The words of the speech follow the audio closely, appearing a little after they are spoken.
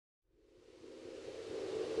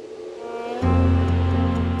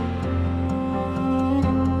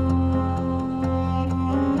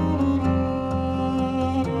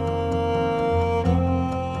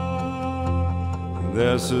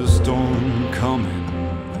There's a storm coming,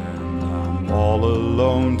 and I'm all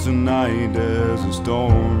alone tonight. There's a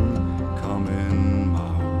storm coming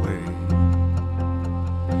my way.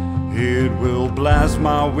 It will blast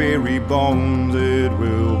my weary bones, it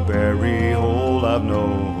will bury all I've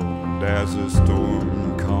known. There's a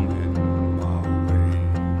storm coming my way.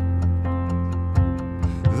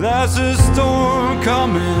 There's a storm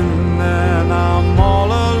coming, and I'm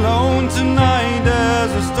all alone tonight.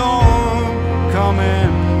 There's a storm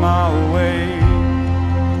coming my way.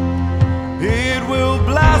 It will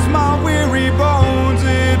blast my weary bones,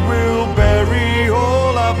 it will bury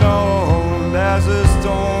all I've known. There's a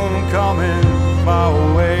storm coming my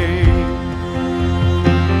way.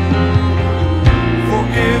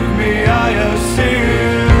 Forgive me, I have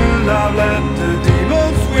sinned, I've let the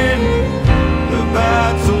demons win the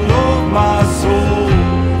battle of my soul.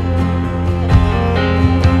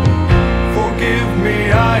 Forgive me,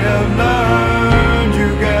 I have learned you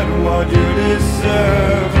get what you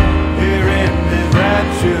deserve here in this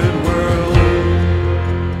wretched world.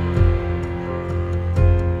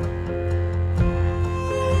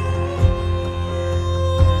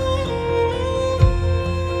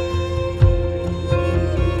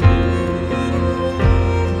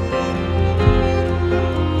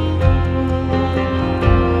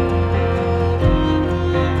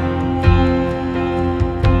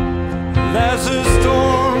 There's a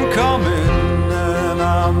storm coming, and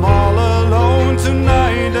I'm all alone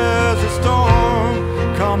tonight. There's a storm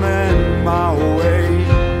coming my way.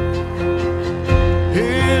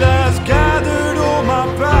 It has gathered all my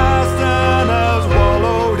past and has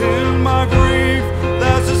wallowed in my grief.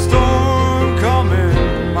 There's a storm coming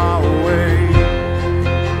my way.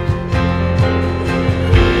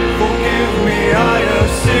 Forgive me, I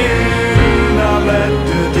have sinned, I let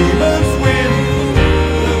the demons win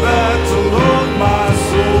the battle of my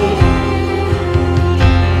soul.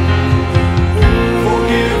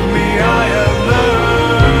 Forgive me, I have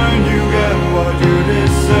learned you get what you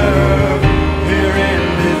deserve here in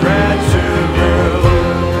this wretched world.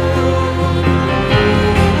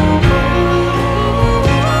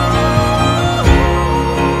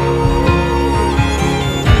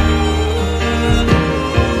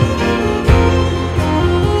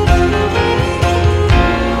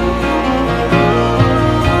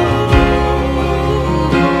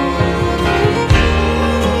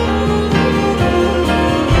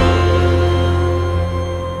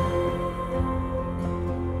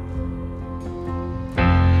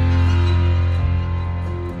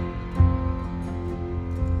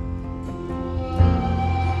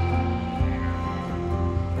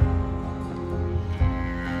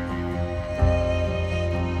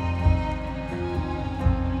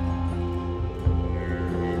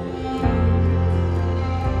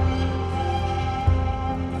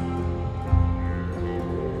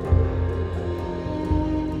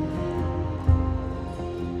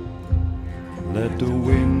 Let the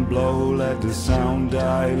wind blow, let the sound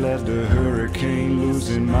die, let the hurricane loose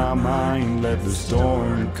in my mind, let the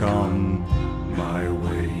storm come my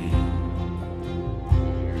way.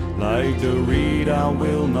 Like the reed I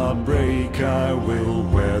will not break, I will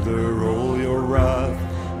weather all your wrath,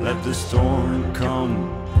 let the storm come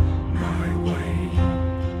my way.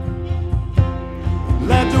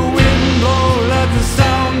 Let the wind blow, let the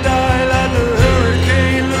sound die,